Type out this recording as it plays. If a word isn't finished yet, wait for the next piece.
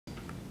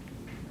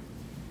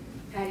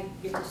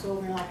gets us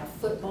over in like a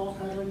football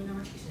huddle, you know,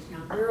 and she says,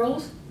 now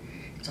girls,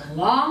 it's a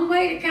long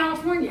way to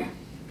California.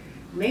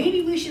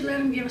 Maybe we should let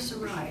them give us a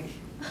ride.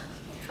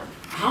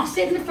 I'll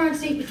sit in the front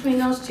seat between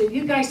those two.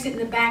 You guys sit in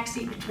the back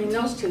seat between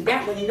those two.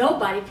 That way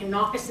nobody can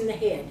knock us in the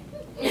head.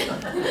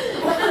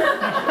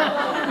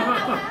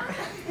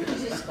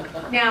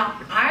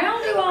 Now, I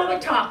don't do all the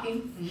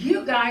talking.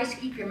 You guys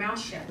keep your mouth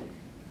shut.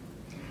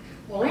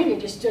 Well, Amy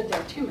just stood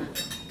there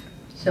timid.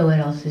 So what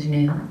else is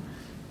new?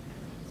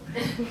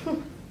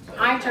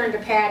 I turned to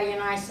Patty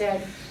and I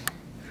said,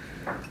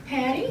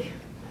 Patty,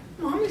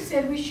 Mommy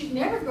said we should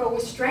never go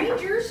with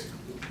strangers.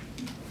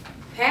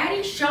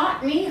 Patty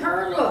shot me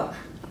her look.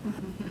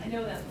 I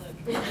know that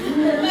look.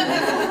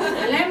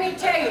 And let me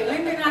tell you,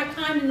 Linda and I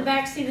climbed in the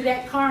back seat of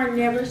that car and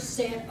never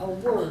said a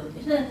word.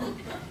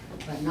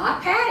 But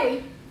not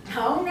Patty.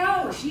 Oh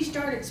no, she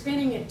started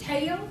spinning a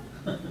tale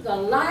the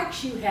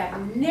likes you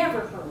have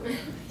never heard.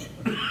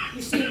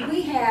 You see,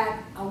 we had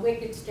a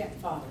wicked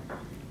stepfather.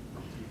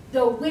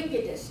 The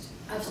wickedest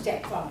of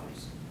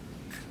stepfathers.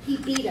 He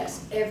beat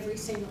us every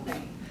single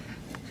day.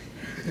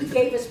 He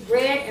gave us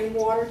bread and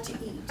water to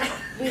eat.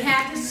 We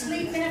had to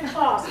sleep in a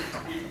closet.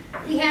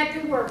 He had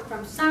to work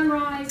from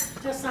sunrise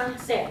to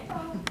sunset.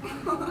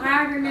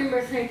 I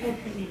remember thinking,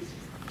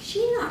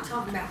 she's not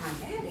talking about my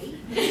daddy.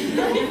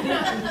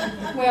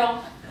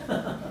 Well,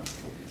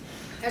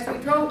 as we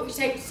drove,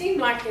 it seemed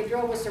like they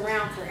drove us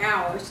around for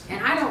hours,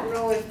 and I don't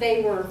know if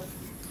they were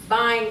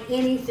buying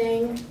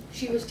anything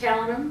she was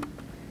telling them,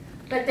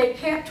 but they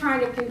kept trying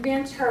to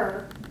convince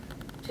her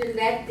to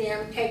let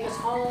them take us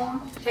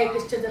home, take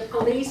us to the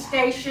police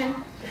station.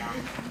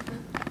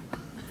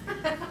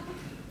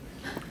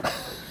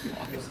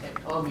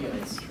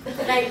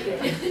 Thank you.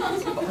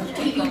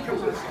 TV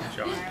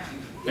commercial.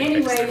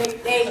 Anyway,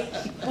 they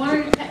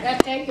wanted to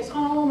take us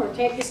home or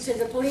take us to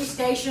the police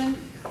station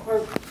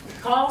or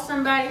call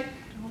somebody.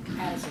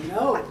 I said,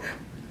 no.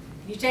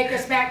 You take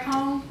us back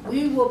home,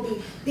 we will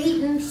be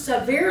beaten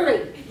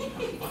severely.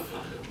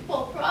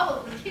 Well,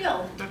 probably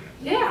killed.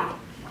 Yeah.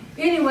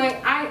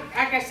 Anyway,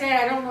 like I said,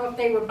 I don't know if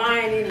they were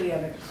buying any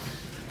of it.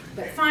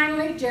 But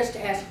finally, just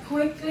as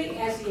quickly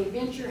as the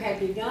adventure had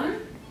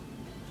begun,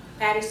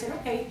 Patty said,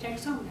 okay, take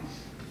us home now.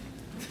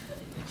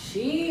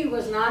 She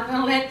was not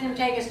going to let them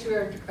take us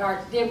to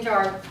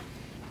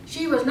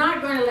she was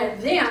not going to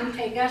let them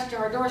take us to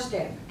our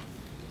doorstep.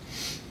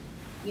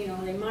 You know,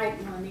 they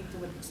might want to meet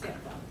with the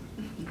stepfather.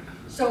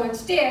 So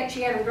instead,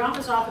 she had them drop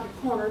us off at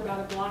the corner about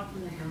a block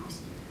from the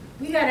house.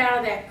 We got out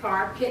of that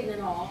car, kitten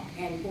and all,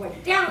 and boy,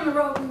 down the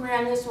road we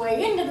ran this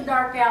way, into the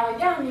dark alley,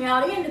 down the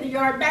alley, into the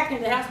yard, back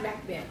into the house, back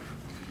to bed.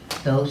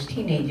 Those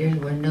teenagers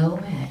were no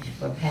match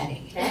for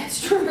Patty.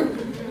 That's true.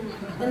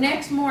 The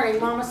next morning,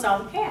 Mama saw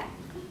the cat.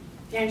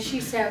 And she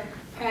said,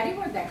 Patty,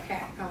 where'd that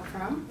cat come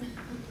from?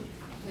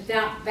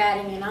 Without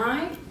batting an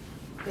eye,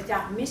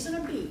 without missing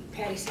a beat,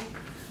 Patty said,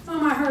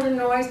 Mom, I heard a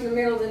noise in the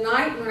middle of the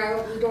night. When I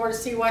opened the door to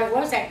see what it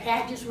was, that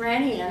cat just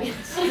ran in.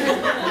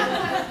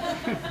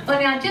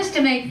 Well, now, just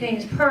to make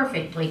things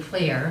perfectly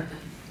clear,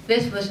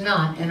 this was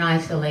not an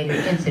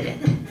isolated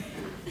incident.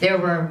 There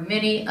were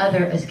many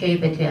other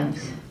escape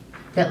attempts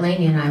that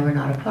Lainey and I were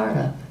not a part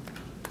of.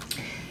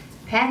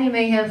 Patty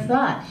may have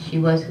thought she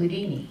was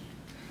Houdini,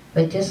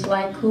 but just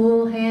like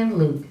Cool Hand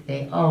Luke,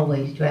 they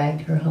always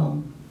dragged her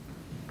home.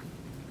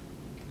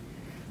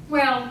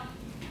 Well,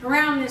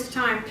 around this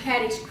time,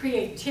 Patty's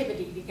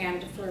creativity began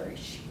to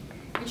flourish,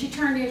 and she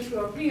turned into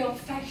a real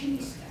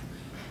fashionista.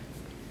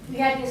 We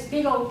had this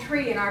big old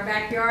tree in our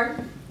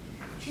backyard.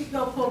 She'd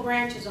go pull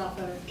branches off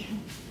of it,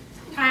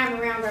 tie them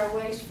around our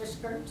waist for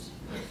skirts,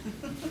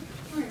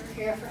 or her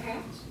hair for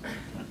hats,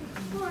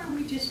 or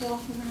we just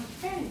walking around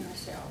fanning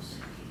ourselves.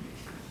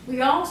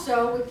 We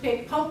also would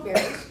pick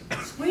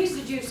pokeberries, squeeze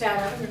the juice out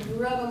of them, and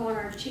rub them on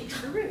our cheeks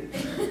for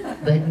roots.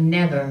 But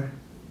never,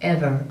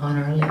 ever on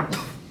our lips.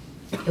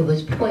 It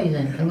was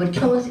poison and would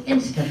kill us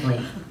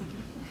instantly.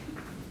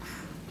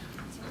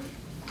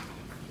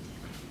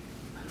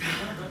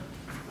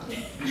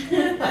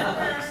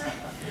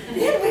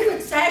 Then we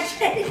would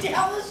sashay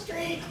down the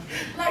street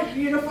like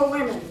beautiful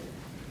women.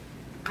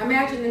 I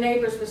imagine the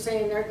neighbors were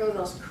saying, there go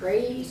those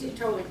crazy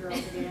Tolley girls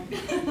again.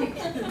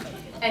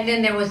 And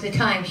then there was the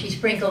time she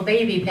sprinkled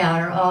baby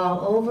powder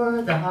all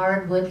over the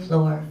hardwood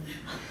floor.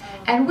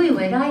 And we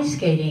went ice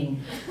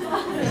skating.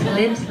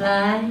 Slip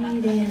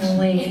sliding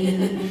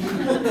away.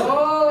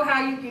 Oh,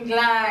 how you can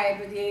glide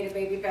with the aid of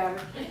baby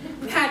powder.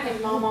 I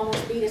think Mom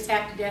almost beat us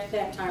half to death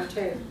that time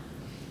too.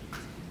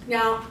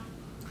 Now,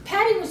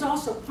 Patty was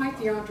also quite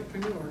the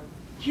entrepreneur.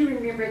 You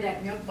remember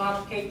that milk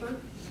bottle caper?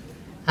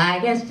 I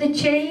guess the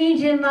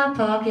change in my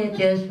pocket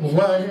just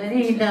wasn't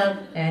enough.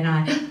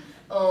 And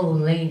oh,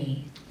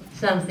 Lainey,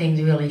 some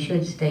things really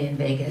should stay in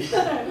Vegas.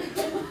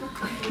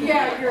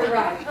 Yeah, you're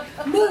right.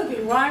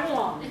 Moving right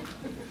along.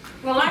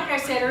 Well, like I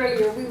said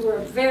earlier, we were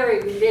a very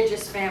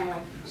religious family.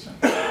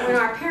 When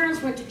our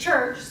parents went to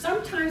church,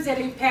 sometimes they'd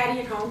leave Patty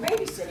at home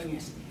babysitting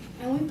us,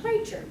 and we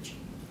played church.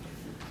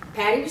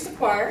 Patty was the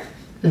choir.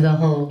 The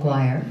whole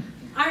choir.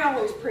 I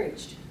always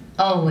preached.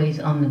 Always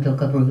on the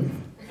Book of Ruth.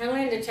 And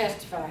Linda to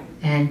testify.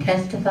 And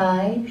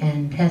testified,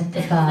 and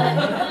testified,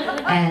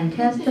 and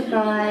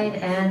testified,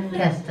 and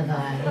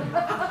testified.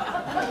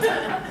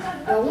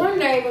 Well, one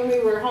day when we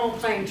were home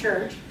playing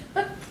church,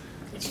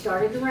 it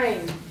started to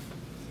rain.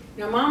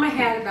 Now, Mama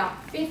had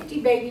about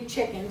 50 baby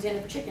chickens in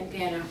a chicken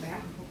pen out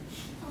back.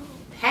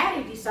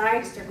 Patty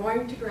decides they're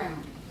going to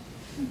drown.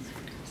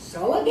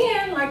 So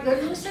again, like good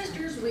little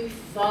sisters, we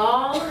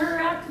followed her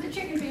out to the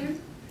chicken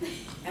pen,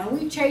 and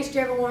we chased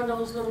every one of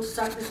those little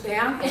suckers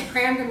down and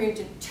crammed them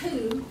into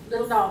 2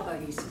 little dog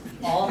buggies.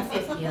 All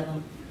 50 of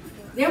them.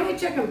 Then we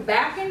took them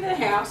back into the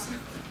house,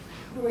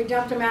 where we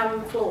dumped them out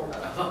on the floor.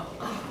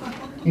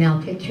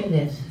 Now picture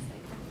this.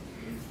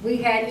 We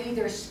had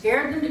either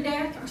scared them to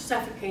death or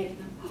suffocated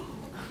them.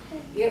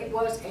 It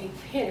was a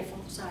pitiful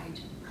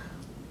sight.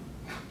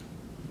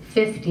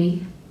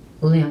 50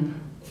 limp,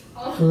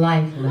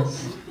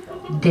 lifeless,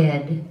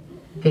 dead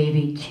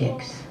baby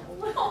chicks.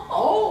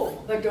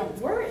 Oh, but don't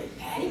worry,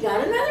 Patty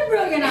got another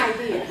brilliant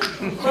idea.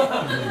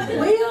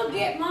 We'll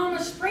get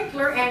Mama's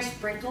sprinkler and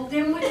sprinkle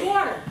them with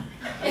water.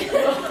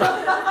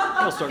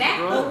 That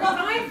will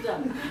revive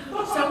them.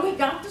 So we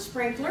got the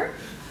sprinkler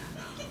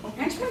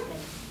and sprinkled.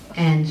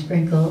 And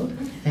sprinkled,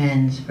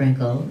 and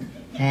sprinkled,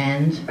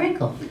 and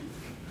sprinkled.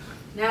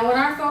 Now when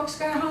our folks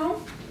got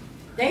home,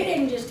 they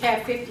didn't just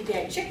have 50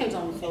 dead chickens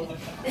on the floor.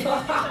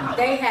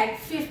 They had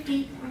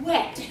 50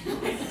 wet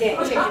dead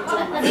chickens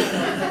on the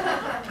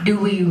floor. Do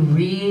we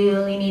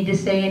really need to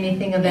say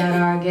anything about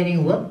our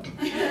getting whooped?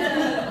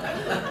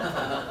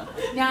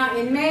 Now,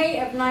 in May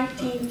of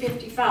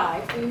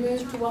 1955, we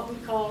moved to what we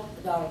called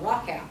the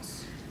Rock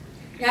House.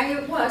 Now,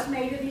 it was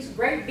made of these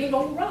great big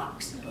old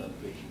rocks.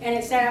 And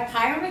it sat up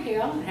high on a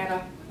hill and had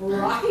a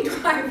rocky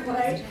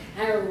driveway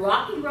and a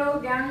rocky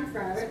road down in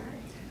front of it.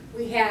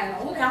 We had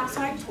an old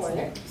outside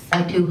toilet.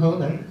 A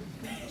 2-holer.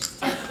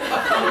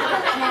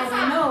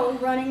 And no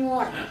running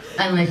water.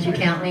 Unless you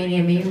count Laney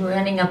and me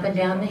running up and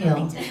down the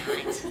hill.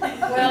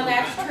 Well,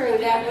 that's true.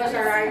 That was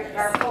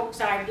our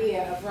folks'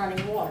 idea of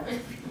running water.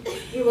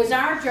 It was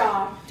our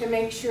job to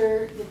make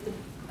sure that the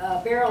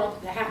barrel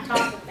at the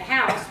top of the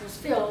house was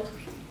filled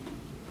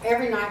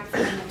every night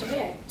before we went to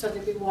bed, so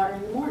there'd be water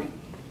in the morning.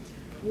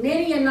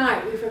 Many a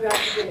night we forgot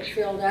to get it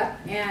filled up,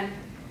 and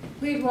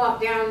we'd walk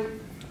down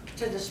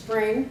to the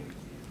spring,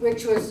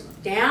 which was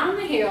down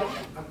the hill,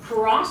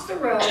 across the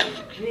road,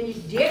 and then you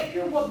dip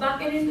your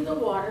bucket into the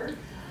water.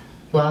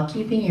 While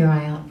keeping your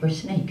eye out for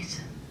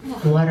snakes,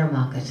 water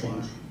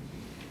moccasins.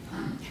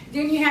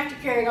 Then you have to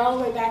carry it all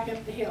the way back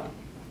up the hill.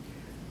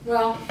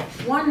 Well,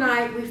 one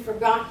night we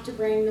forgot to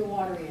bring the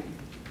water in,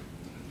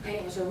 and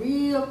it was a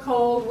real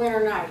cold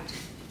winter night.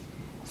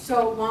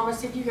 So Mama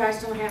said, you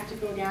guys don't have to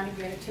go down and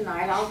get it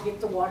tonight. I'll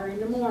get the water in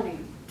the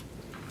morning.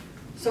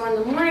 So in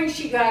the morning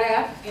she got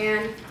up,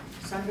 and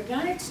son of a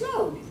gun, it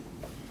snowed.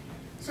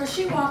 So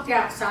she walked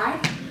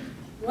outside.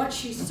 What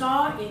she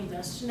saw in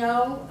the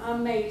snow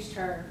amazed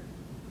her.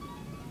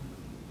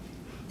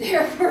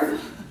 There were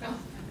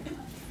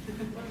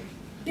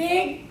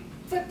big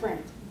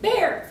footprints,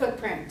 bare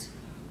footprints.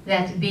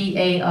 That's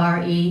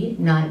B-A-R-E,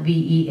 not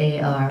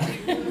B-E-A-R.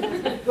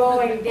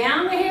 Going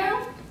down the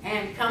hill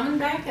and coming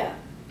back up.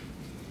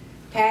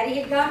 Patty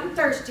had gotten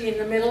thirsty in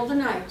the middle of the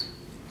night.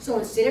 So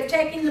instead of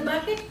taking the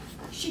bucket,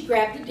 she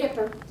grabbed the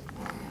dipper,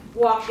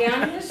 walked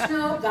down in the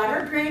snow, got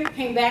her drink,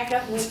 came back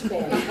up and went to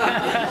bed.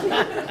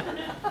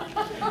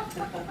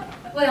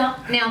 Well,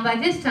 now by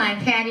this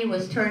time, Patty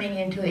was turning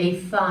into a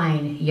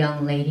fine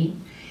young lady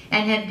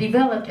and had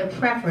developed a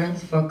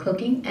preference for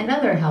cooking and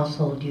other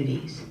household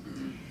duties.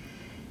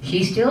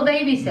 She still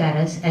babysat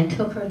us and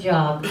took her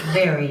job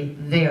very,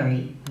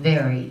 very,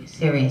 very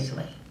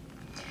seriously.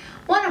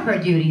 One of her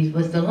duties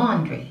was the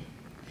laundry.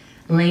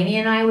 Laney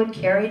and I would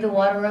carry the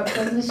water up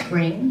from the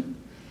spring,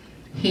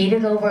 heat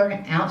it over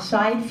an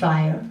outside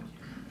fire,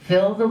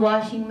 fill the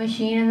washing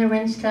machine and the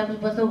rinse tubs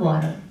with the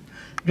water,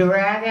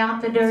 drag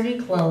out the dirty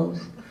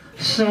clothes,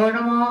 sort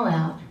them all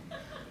out.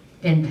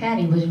 Then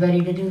Patty was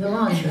ready to do the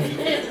laundry.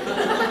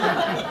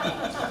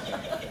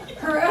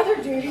 Her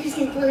other duties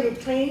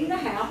included cleaning the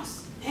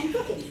house and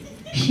cooking.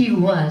 She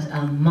was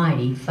a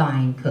mighty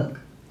fine cook.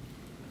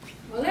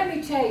 Well, let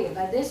me tell you,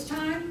 by this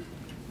time,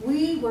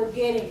 we were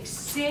getting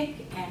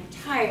sick and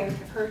tired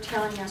of her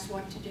telling us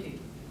what to do.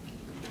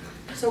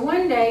 So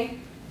one day,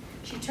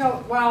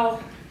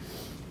 while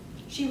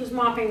she was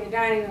mopping the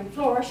dining room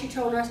floor, she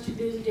told us to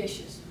do the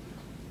dishes.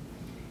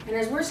 And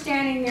as we're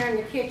standing there in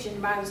the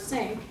kitchen by the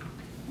sink,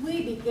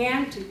 we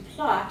began to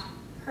plot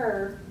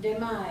her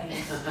demise.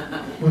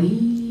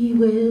 We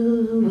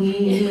will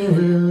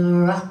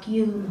rock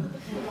you.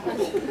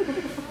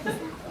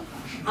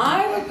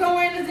 I would go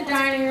into the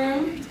dining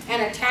room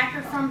and attack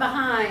her from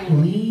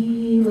behind.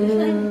 We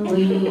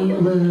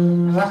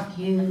will rock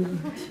you.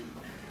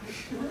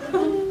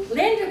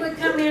 Linda would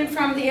come in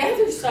from the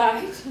other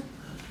side,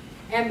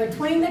 and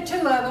between the two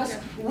of us,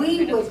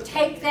 we would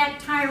take that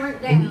tyrant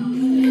down.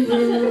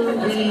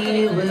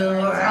 We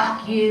will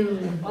rock you.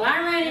 Well, I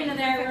ran into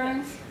that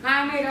room.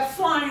 I made a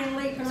flying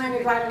leap and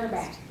landed right on her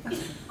back.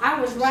 I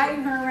was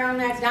riding her around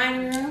that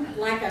dining room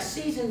like a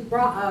seasoned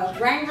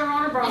wrangler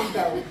on a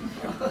bronco.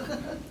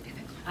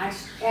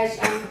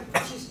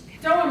 She's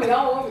throwing me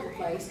all over the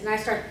place, and I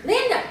start,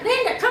 Linda,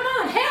 come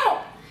on,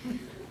 help!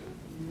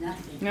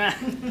 Nothing.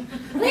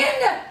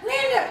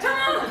 Linda, come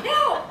on,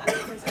 help!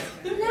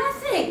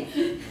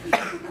 Nothing.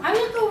 I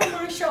look over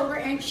my shoulder,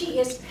 and she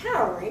is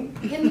powering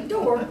in the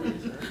door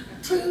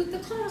to the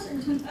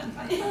closet.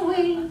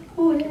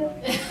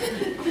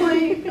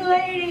 Wait,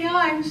 lady,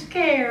 I'm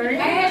scared.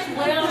 As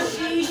well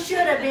she should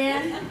have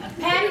been.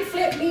 Patty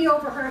flipped me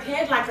over her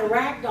head like a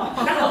rag doll.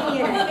 Got me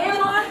in a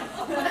hammock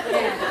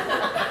and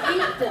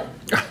beat the...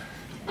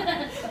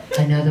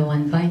 Another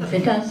one bites the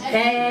dust,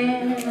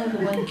 and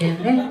another one down,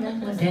 and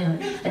another one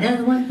down.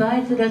 Another one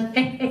bites the dust.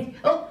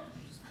 Oh.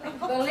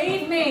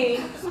 Believe me,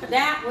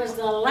 that was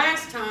the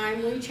last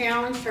time we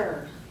challenged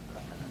her.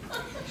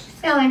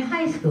 Now, in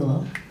high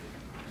school,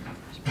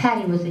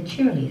 Patty was a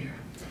cheerleader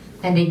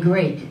and a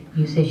great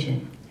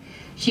musician.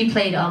 She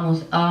played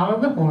almost all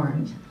of the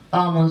horns,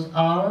 almost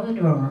all of the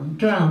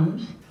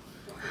drums,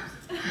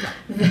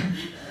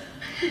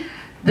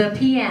 the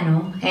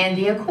piano, and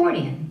the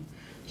accordion.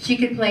 She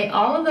could play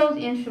all of those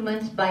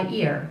instruments by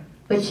ear,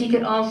 but she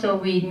could also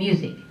read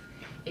music.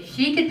 If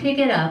she could pick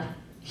it up,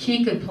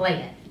 she could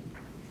play it.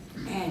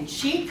 And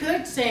she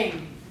could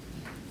sing.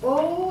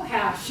 Oh,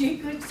 how she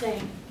could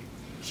sing.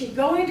 She'd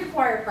go into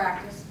choir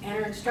practice, and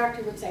her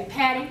instructor would say,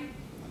 Patty,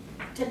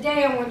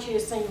 today I want you to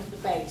sing with the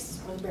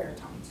bass or the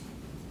baritones.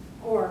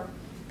 Or,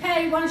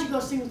 Patty, why don't you go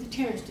sing with the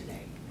tenors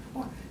today?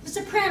 Or, the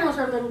sopranos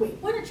are a little weak.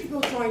 Why don't you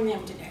go join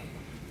them today?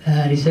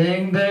 Patty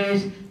sang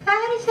bass,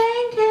 Patty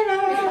sang tenor.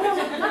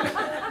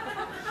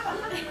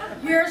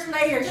 Years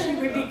later, she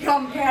would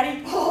become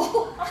Patty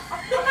Paul.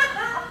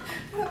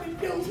 That would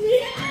kill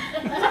me.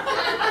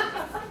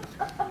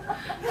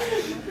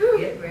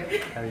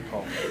 Patty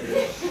Paul.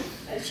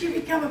 She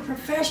became a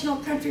professional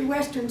country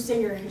western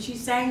singer, and she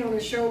sang on a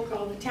show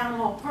called the Town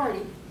Hall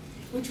Party,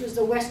 which was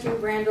the Western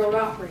Grand Ole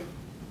Opry.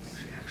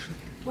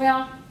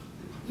 Well,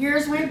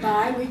 years went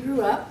by, we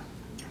grew up,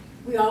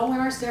 we all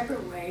went our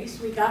separate ways,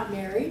 we got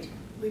married,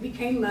 we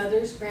became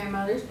mothers,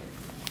 grandmothers,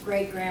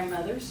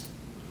 great-grandmothers,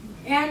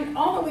 and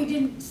although we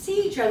didn't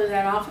see each other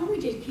that often, we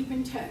did keep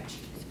in touch.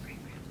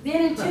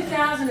 Then in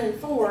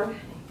 2004,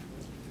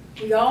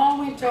 we all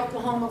went to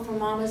Oklahoma for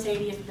Mama's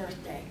 80th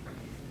birthday.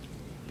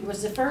 It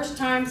was the first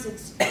time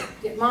since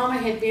that Mama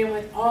had been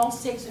with all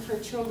 6 of her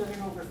children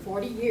in over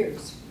 40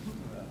 years.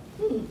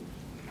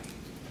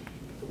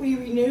 We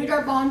renewed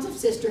our bonds of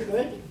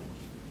sisterhood,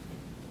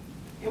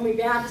 and we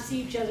vowed to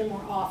see each other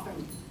more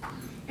often.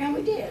 And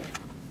we did.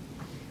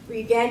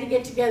 We began to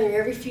get together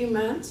every few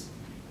months,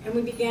 and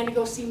we began to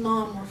go see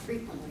Mom more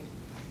frequently.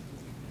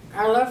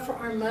 Our love for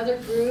our mother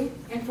grew,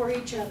 and for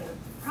each other,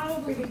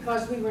 probably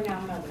because we were now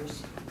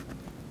mothers.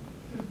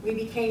 We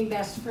became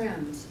best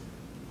friends,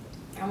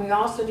 and we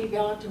also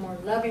developed a more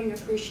loving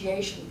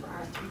appreciation for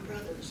our 3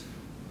 brothers.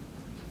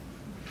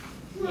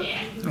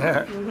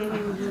 Yeah.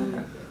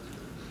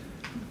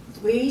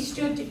 We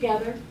stood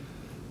together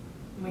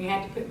when we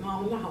had to put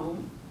Mom in the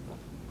home.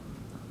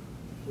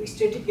 We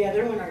stood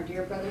together when our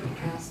dear brother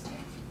passed.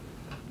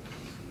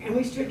 And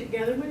we stood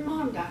together when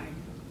Mom died.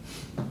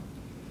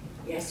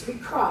 Yes, we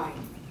cried.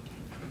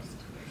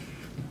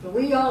 But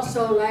we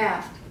also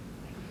laughed.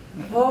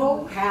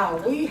 Oh, how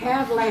we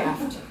have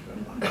laughed.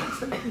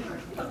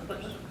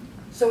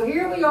 So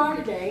here we are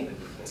today,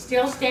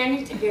 still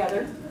standing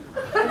together,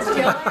 and still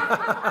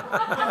laughing.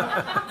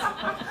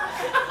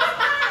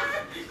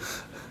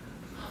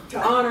 To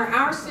honor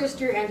our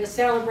sister and to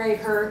celebrate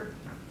her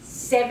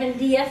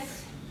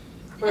 70th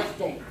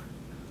birthday.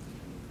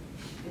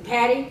 And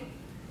Patty,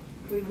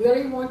 we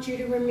really want you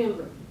to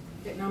remember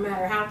that no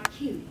matter how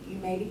cute you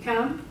may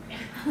become,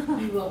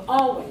 you will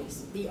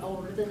always be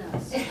older than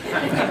us.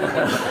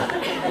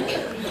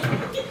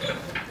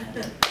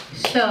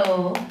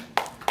 So,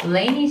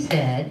 Lainey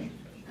said,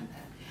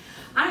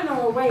 I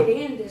know a way to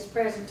end this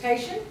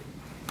presentation.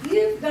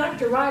 You've got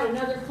to write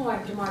another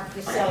poem to mark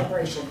this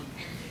celebration.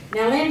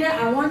 Now, Linda,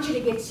 I want you to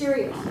get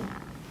serious.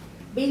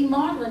 Be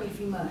maudlin if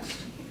you must.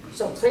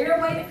 So clear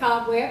away the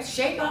cobwebs,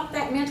 shake off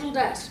that mental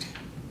dust.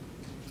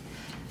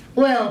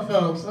 well,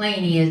 folks,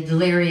 Lainey is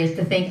delirious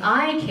to think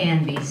I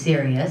can be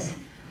serious.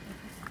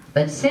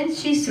 But since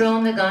she's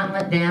thrown the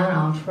gauntlet down,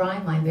 I'll try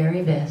my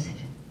very best.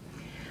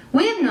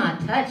 We have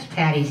not touched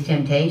Patty's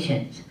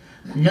temptations.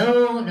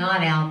 No,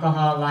 not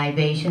alcohol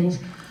libations,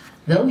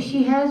 though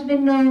she has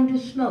been known to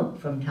smoke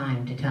from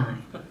time to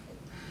time.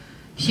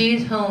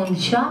 She's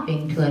honed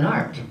shopping to an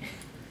art,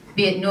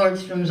 be it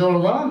Nordstrom's or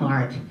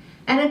Walmart,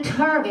 and at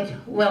Target,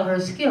 well, her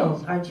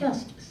skills are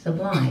just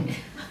sublime.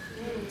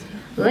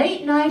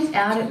 Late nights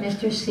out at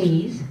Mr.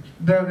 C's,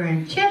 burger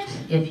and chips,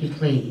 if you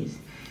please.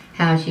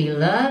 How she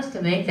loves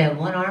to make that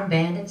one-armed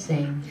bandit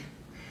sing.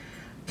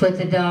 Puts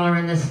 $1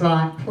 in the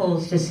slot,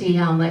 pulls to see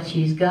how much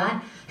she's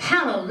got.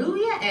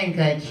 Hallelujah, and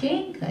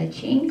ka-ching,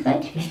 ka-ching,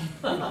 ka-ching.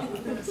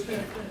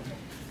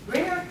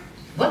 Bring her,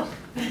 what?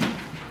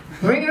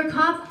 Bring her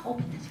coffee,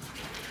 open this.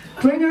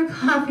 Bring her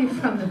coffee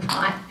from the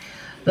pot.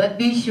 But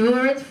be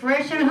sure it's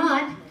fresh and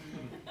hot,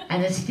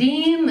 and the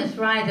steam must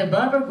rise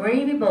above her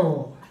gravy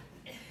bowl.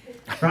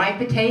 Fried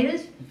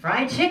potatoes,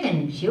 fried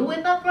chicken, she'll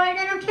whip up right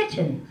in her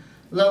kitchen.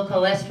 Low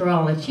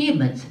cholesterol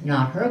achievements,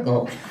 not her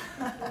goal.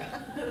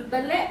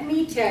 But let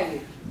me tell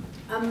you,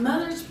 a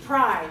mother's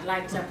pride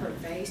lights up her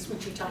face when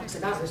she talks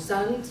about her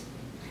sons,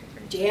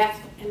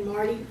 Jeff and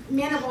Marty,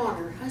 men of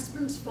honor,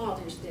 husbands,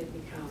 fathers they've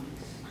become.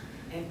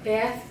 And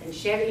Beth and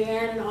Chevy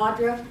Ann and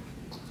Audra,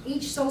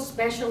 each so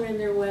special in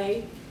their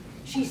way.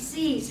 She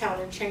sees how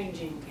they're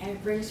changing, and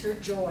it brings her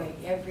joy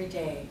every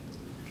day.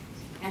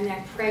 And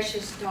that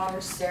precious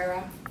daughter,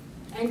 Sarah,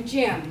 and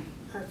Jim,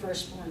 her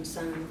firstborn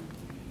son,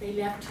 they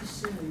left too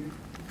soon.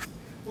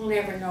 We'll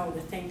never know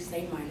the things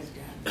they might have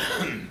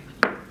done.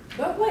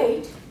 But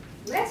wait,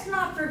 let's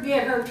not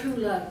forget her true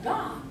love,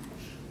 Dawn.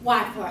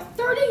 Why, for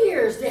 30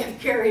 years they've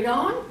carried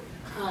on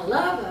a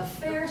love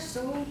affair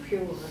so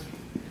pure.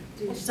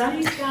 Through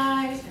sunny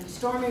skies and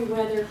stormy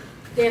weather,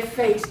 they've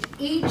faced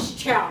each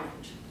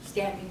challenge,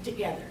 standing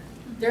together.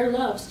 Their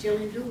love still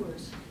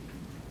endures.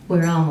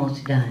 We're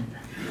almost done.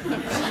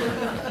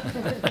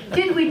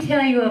 Did we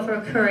tell you of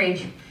her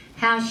courage,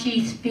 how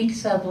she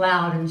speaks up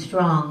loud and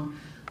strong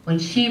when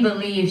she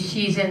believes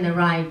she's in the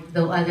right,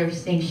 though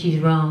others think she's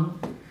wrong?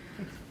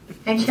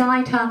 And shall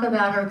I talk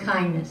about her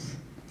kindness,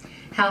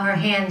 how her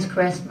hands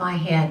caressed my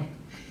head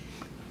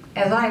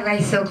as I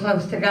lay so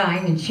close to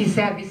dying and she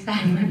sat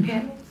beside my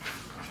bed?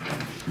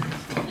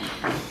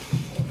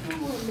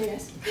 Oh,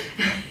 miss.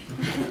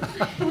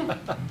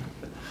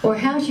 Or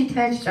how she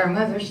touched our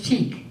mother's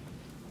cheek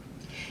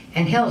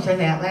and held her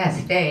that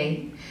last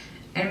day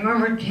and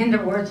murmured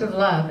tender words of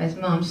love as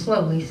Mom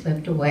slowly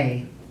slipped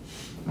away.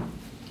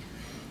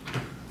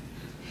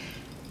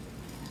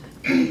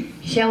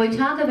 Shall we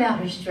talk about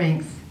her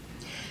strength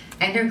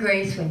and her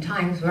grace when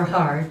times were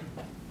hard,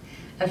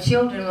 of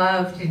children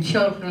loved and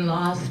children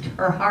lost,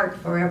 her heart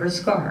forever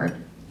scarred?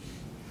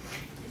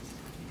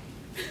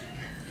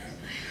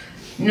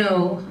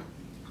 No,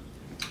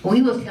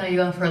 we will tell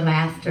you of her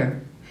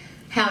laughter,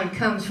 how it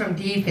comes from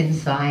deep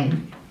inside,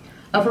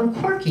 of her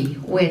quirky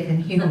wit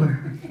and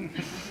humor,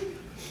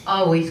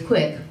 always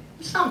quick,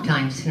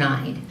 sometimes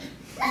snide.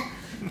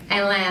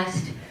 And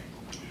last,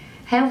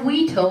 have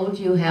we told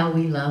you how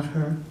we love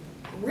her?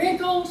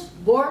 Wrinkles,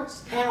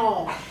 warts, and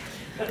all.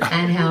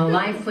 And how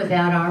life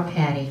without our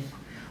Patty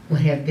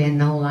would have been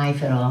no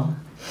life at all.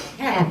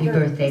 Happy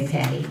birthday,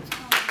 Patty.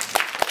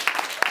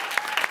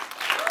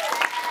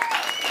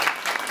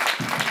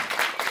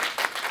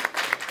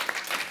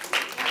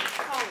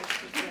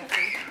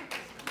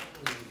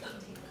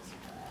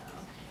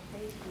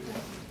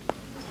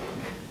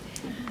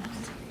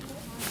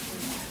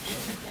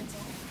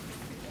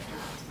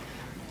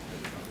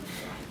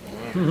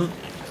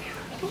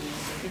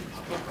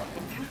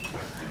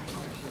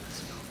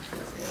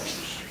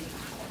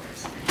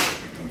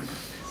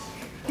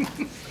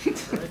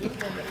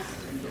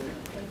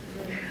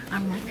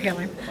 I'm not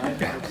killing.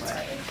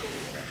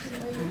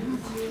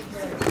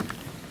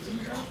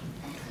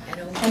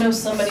 I know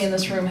somebody in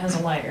this room has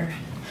a lighter.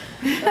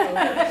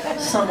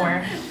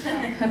 Somewhere.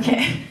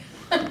 Okay.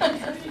 Took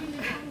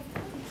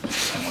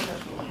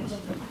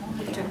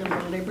a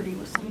little liberty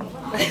with some.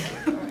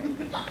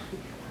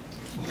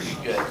 Pretty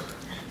good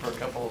for a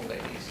couple of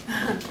ladies.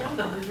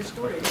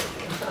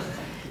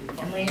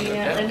 And Lady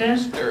and Linda,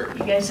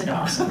 you guys did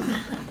awesome.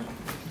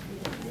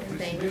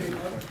 Thank you.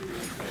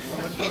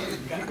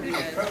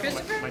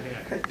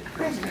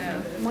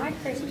 My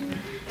Christmas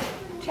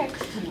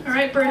text. All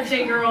right,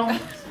 birthday girl.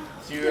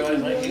 So you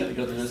realize like you got to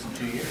go through this in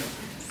 2 years.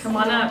 Come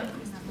on up.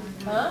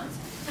 Huh?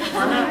 Come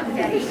on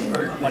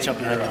up. Watch out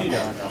behind you.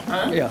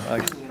 Huh? Yeah, I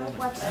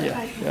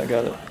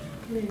got it.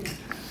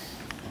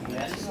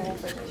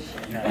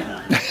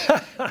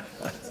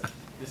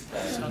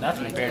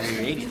 Nothing compared to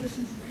your 80s.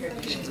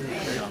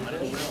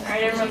 All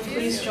right, everyone,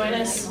 please join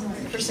us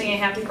for singing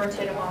Happy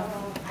Birthday to Mom.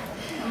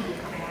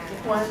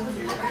 One.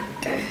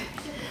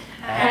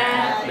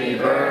 Happy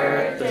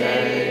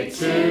birthday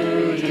to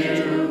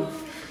you.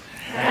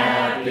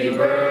 Happy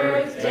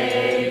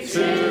birthday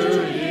to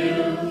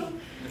you.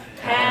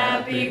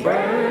 Happy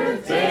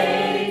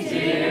birthday,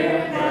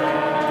 dear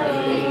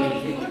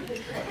Patty.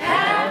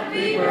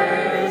 Happy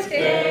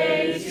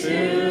birthday to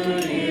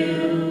you.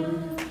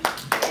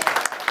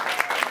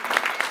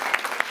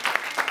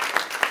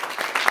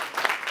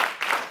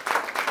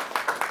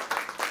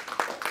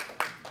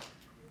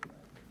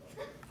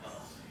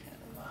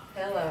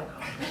 Hello.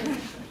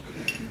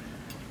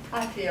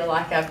 I feel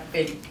like I've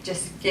been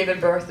just giving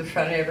birth in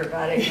front of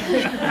everybody.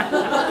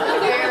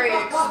 Very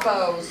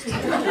exposed.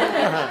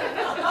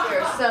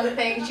 There are some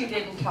things you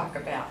didn't talk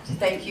about.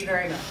 Thank you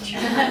very much.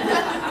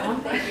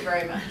 Thank you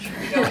very much.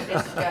 We don't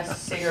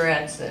discuss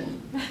cigarettes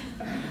and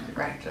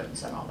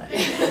rectums and all that.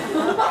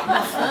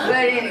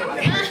 But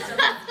anyway,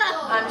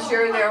 I'm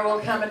sure there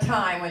will come a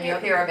time when you'll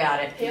hear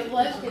about it. It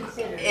was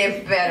considered.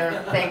 If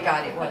better, thank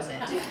God it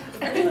wasn't.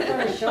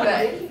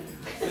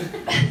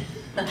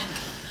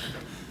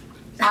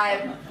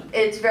 But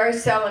it's very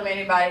seldom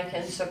anybody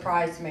can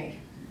surprise me.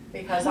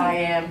 because I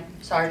am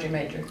Sergeant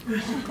Major.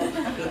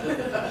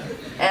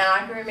 And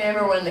I can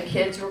remember when the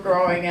kids were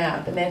growing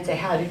up and they'd say,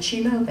 how did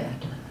she know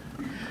that?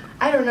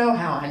 I don't know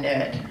how I knew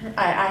it.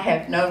 I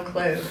have no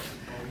clue.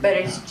 But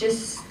it's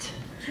just,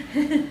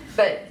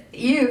 but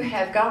you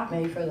have got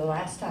me for the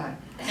last time.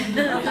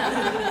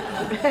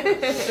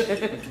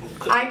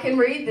 I can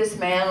read this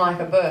man like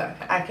a book.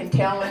 I can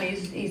tell when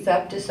he's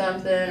up to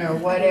something or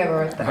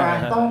whatever, or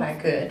I thought I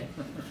could.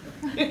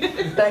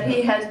 But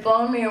he has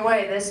blown me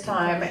away this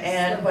time,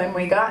 and when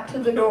we got to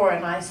the door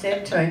and I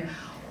said to him,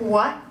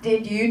 what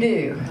did you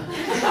do?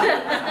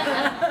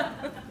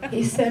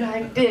 He said,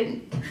 I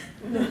didn't.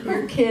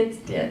 Your kids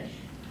did.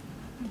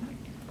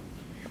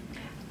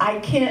 I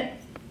can't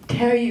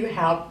tell you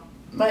how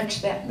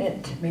much that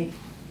meant to me.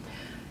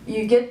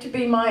 You get to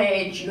be my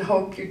age, you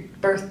hope your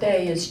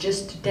birthday is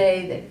just a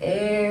day that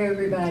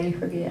everybody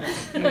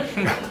forgets.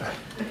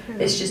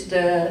 It's just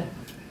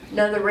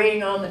another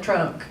ring on the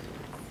trunk.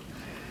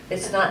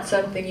 It's not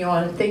something you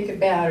want to think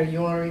about or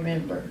you want to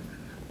remember.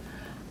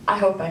 I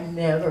hope I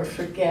never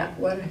forget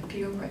what I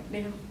feel right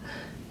now,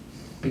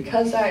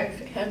 because I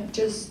am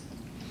just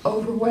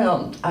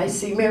overwhelmed. I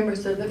see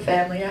members of the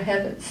family I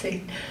haven't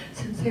seen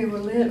since they were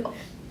little.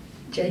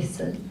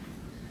 Jason.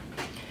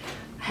 I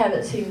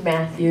haven't seen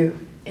Matthew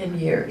in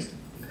years.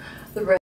 The rest